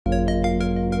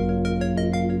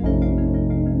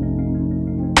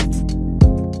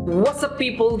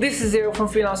people, this is Zero from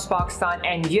Freelance Pakistan,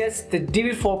 and yes, the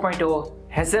Divi 4.0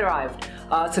 has arrived.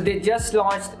 So they just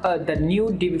launched the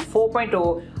new Divi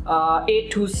 4.0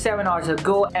 8 to 7 hours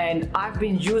ago, and I've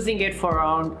been using it for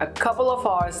around a couple of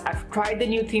hours. I've tried the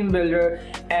new theme builder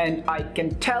and I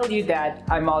can tell you that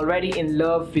I'm already in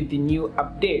love with the new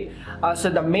update. So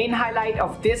the main highlight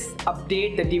of this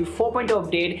update, the Divi 4.0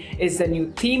 update, is the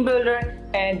new theme builder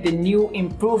and the new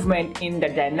improvement in the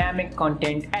dynamic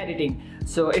content editing.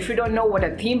 So if you don't know what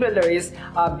a theme builder is,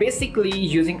 basically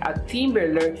using a theme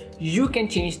builder you can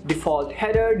change default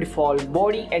header, default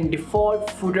body and default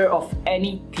footer of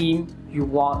any theme you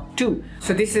want to.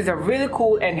 So this is a really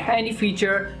cool and handy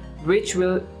feature which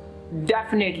will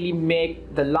definitely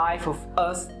make the life of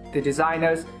us, the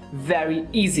designers, very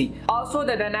easy. Also,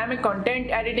 the dynamic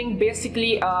content editing,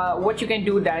 basically what you can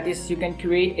do, that is you can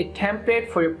create a template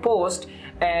for your post,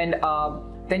 and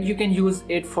then you can use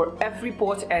it for every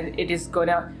post, and it is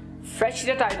gonna fetch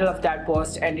the title of that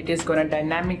post and it is gonna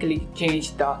dynamically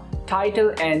change the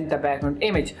title and the background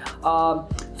image.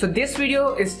 So this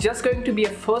video is just going to be a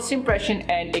first impression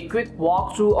and a quick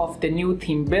walkthrough of the new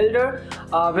theme builder.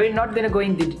 We're not gonna go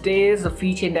into the details of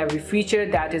each and every feature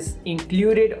that is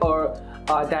included or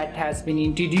that has been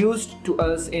introduced to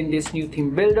us in this new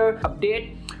theme builder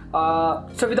update.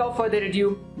 So without further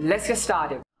ado, let's get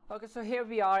started. Okay, so here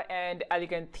we are, and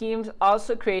Elegant Themes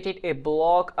also created a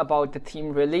blog about the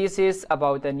theme releases,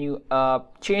 about the new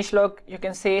changelog, you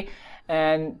can say,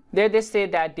 and there they say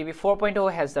that Divi 4.0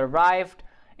 has arrived,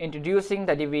 introducing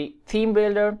the Divi theme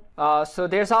builder. So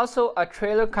there's also a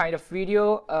trailer kind of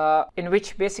video in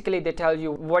which basically they tell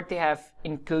you what they have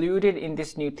included in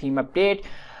this new theme update.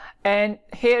 And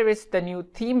here is the new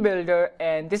theme builder,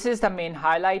 and this is the main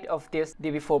highlight of this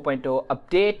Divi 4.0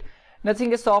 update.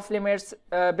 Nothing is off limits.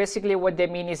 Basically what they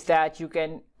mean is that you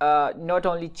can not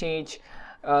only change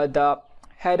the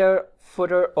header,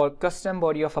 footer or custom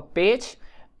body of a page,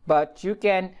 but you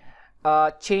can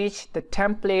change the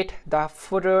template, the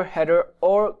footer, header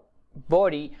or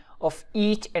body of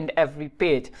each and every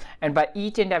page. And by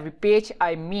each and every page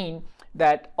I mean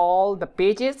that all the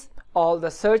pages, all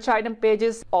the search item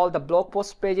pages, all the blog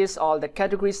post pages, all the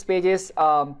categories pages,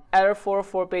 error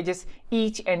 404 pages,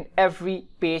 each and every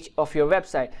page of your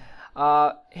website.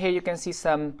 Here you can see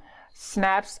some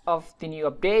snaps of the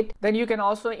new update. Then you can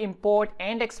also import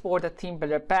and export the theme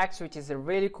builder packs, which is a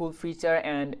really cool feature,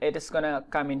 and it is gonna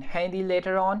come in handy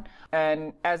later on.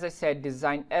 And as I said,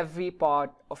 design every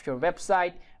part of your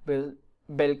website, will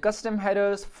build custom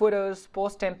headers, footers,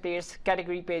 post templates,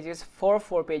 category pages,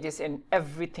 404 pages and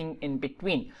everything in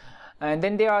between. And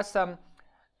then there are some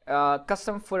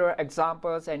custom footer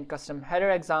examples and custom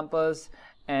header examples,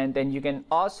 and then you can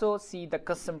also see the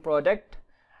custom product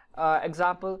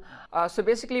example. So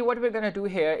basically what we're going to do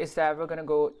here is that we're going to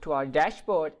go to our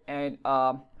dashboard, and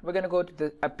we're going to go to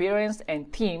the appearance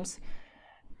and themes,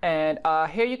 and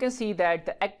here you can see that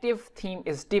the active theme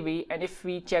is Divi, and if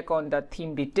we check on the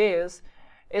theme details,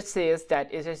 it says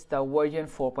that it is the version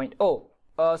 4.0.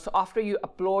 So after you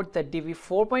upload the Divi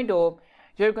 4.0,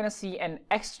 you're going to see an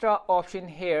extra option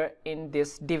here in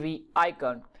this Divi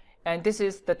icon, and this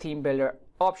is the theme builder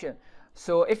option.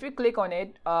 So if we click on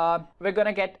it, we're going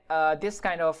to get this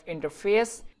kind of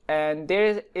interface, and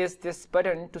there is this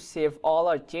button to save all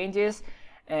our changes,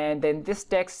 and then this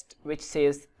text which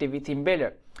says Divi theme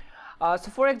builder.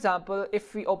 So for example,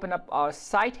 if we open up our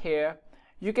site here,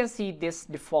 you can see this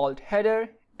default header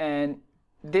and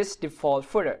this default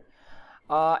footer,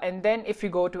 and then if you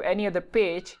go to any other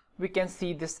page, we can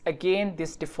see this again,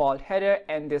 this default header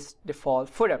and this default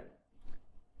footer.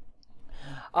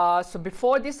 So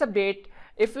before this update,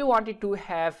 if we wanted to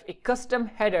have a custom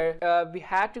header, we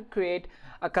had to create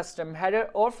a custom header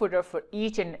or footer for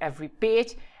each and every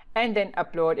page and then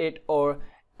upload it, or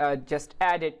just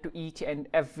add it to each and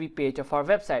every page of our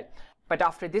website. But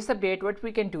after this update, what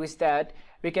we can do is that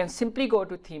we can simply go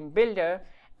to theme builder,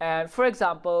 and for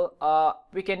example,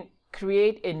 we can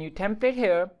create a new template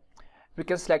here. We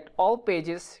can select all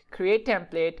pages, create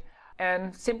template,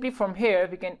 and simply from here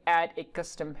we can add a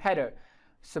custom header.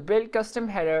 So build custom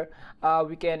header,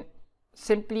 we can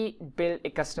simply build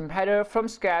a custom header from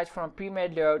scratch from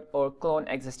pre-made layout or clone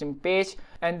existing page,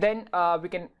 and then we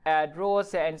can add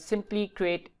rows and simply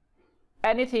create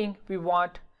anything we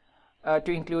want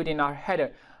to include in our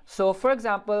header. So for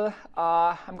example,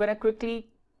 I'm gonna quickly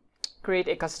create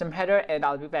a custom header and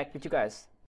I'll be back with you guys.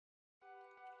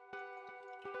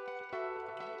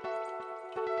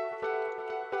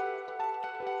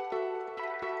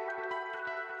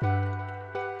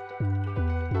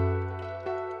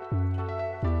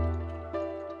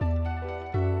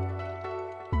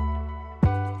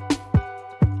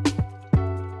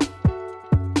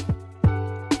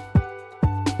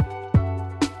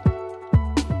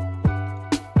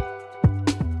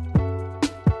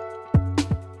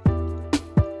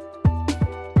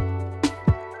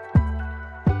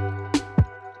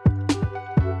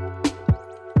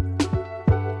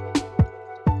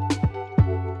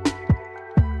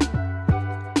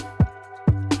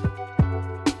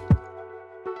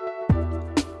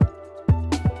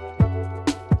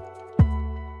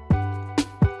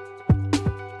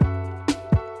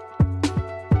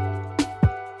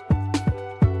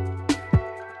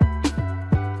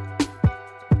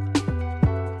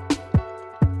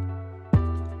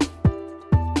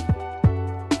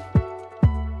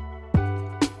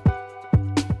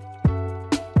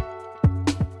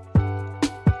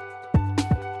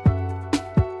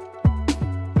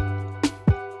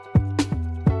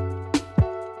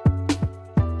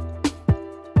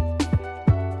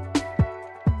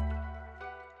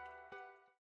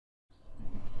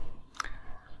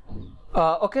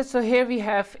 Okay, so here we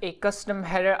have a custom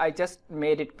header. I just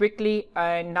made it quickly,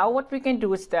 and now what we can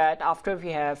do is that after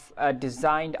we have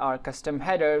designed our custom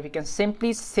header, we can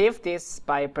simply save this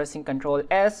by pressing Ctrl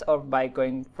S or by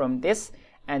going from this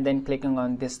and then clicking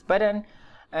on this button.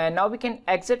 And now we can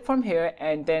exit from here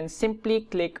and then simply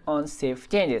click on Save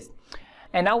Changes.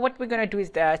 And now what we're going to do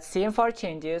is that save our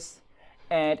changes,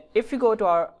 and if we go to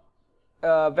our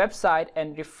website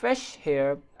and refresh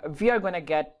here, we are going to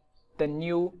get the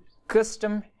new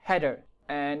custom header.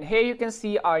 And here you can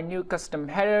see our new custom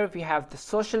header. We have the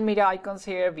social media icons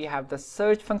here, we have the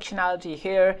search functionality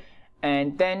here,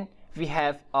 and then we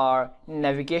have our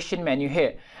navigation menu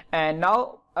here. And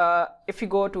now if you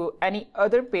go to any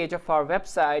other page of our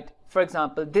website, for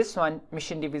example this one,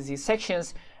 Mission Divi Z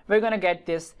sections, we're gonna get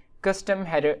this custom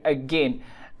header again.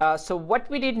 So what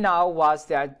we did now was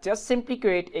that just simply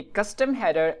create a custom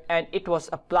header, and it was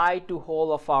applied to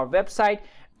whole of our website.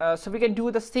 So we can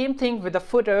do the same thing with the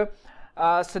footer.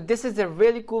 So this is a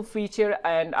really cool feature,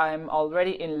 and I'm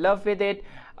already in love with it.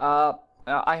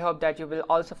 I hope that you will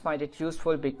also find it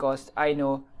useful, because I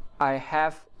know I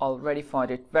have already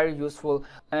found it very useful.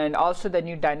 And also the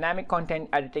new dynamic content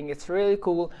editing is really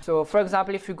cool. So for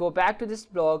example, if you go back to this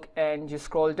blog and you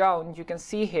scroll down, you can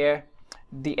see here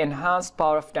the enhanced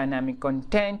power of dynamic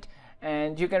content,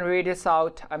 and you can read this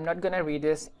out. I'm not gonna read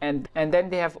this. And then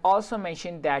they have also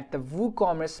mentioned that the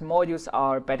WooCommerce modules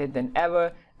are better than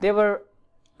ever. They were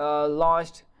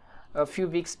launched a few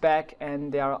weeks back,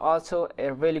 and they are also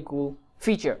a really cool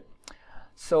feature.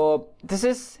 So this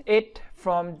is it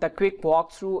from the quick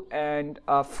walkthrough and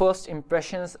first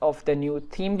impressions of the new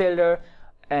theme builder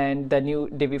and the new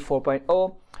Divi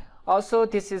 4.0. Also,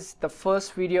 this is the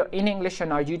first video in English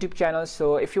on our YouTube channel,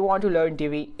 so if you want to learn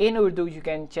Divi in Urdu, you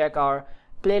can check our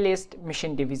playlist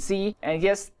Mission Divi Z. And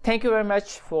yes, thank you very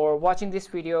much for watching this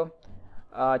video.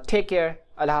 Take care.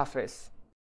 Allah Hafiz.